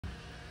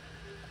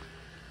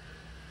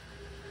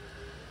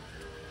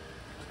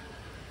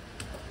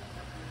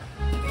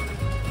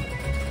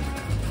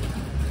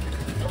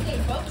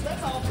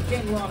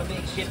we're on a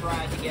big ship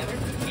ride together,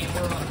 and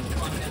we're on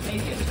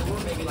maybe a tour,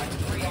 maybe like a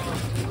 3-hour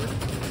tour.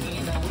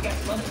 And we got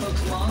some other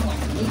folks along, like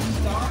a movie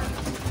star,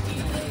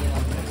 and a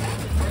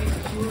captain,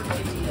 Fraser Stewart,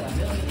 maybe a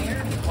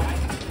millionaire, his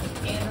wife.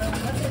 And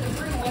let's say the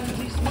crew wasn't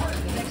too smart.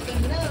 The next thing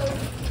you know,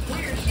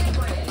 we're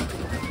shipwrecked.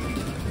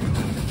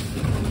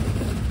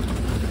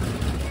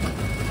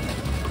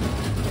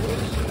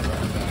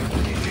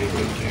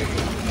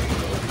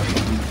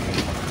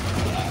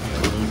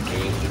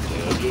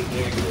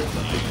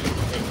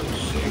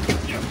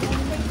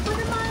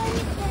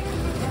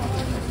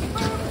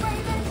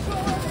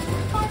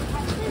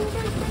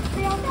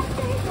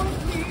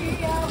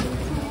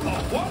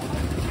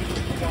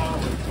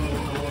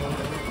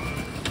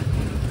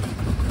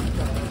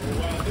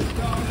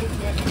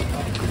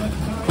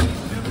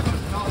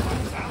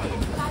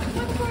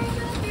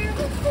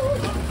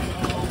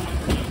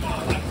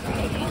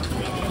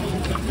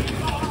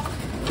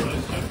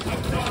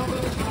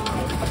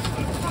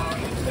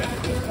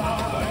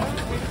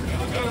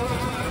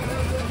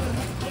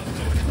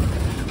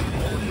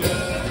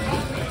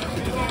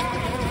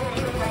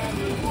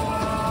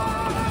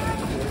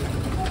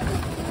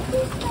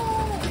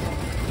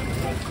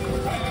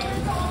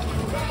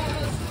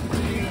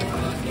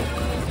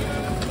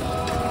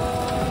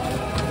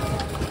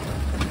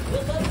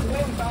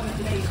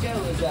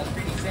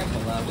 Pretty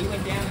simple. We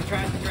went down and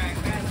tried to drag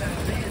fast out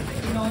of bed, but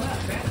you know what?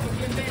 That's what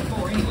you're in bed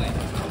for anyway.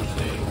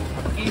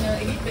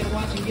 And he's been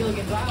watching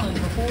Gilligan's Island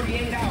for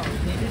 48 hours,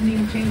 and he didn't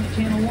even change the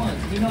channel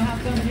once. You know how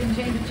come he didn't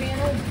change the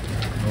channel?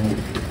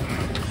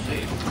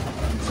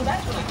 So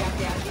that's when I got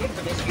the idea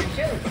for this year's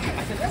show.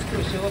 I said, let's do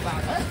a show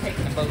about us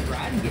taking a boat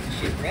ride and getting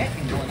shipwrecked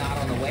and going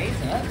out on the waves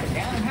and up and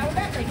down. And how would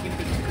that make you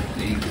feel?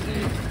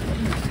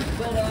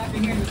 Well, after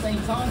hearing the same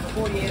song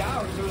for 48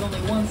 hours, there was only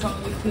one song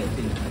we could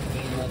do.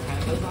 And it kind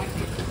of goes like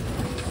this.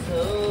 So,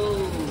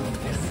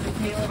 this is the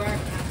tale of our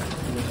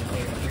castle.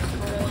 They're here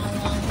for a long,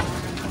 long time.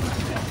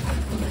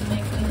 Castle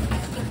makes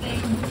fantastic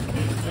things.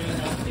 They bring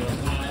up their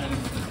time.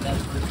 The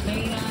first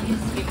mate on his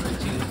skipper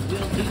too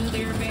will do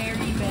their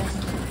very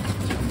best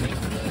to make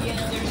the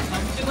others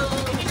comfortable.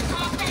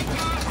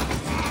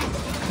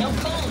 No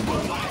phone,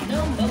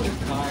 no motor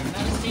car,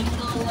 not a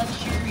single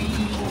luxury.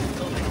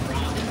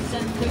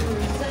 Robinson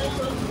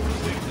Crusoe.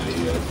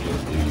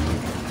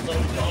 So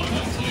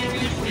don't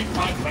seriously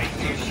fight right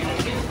here.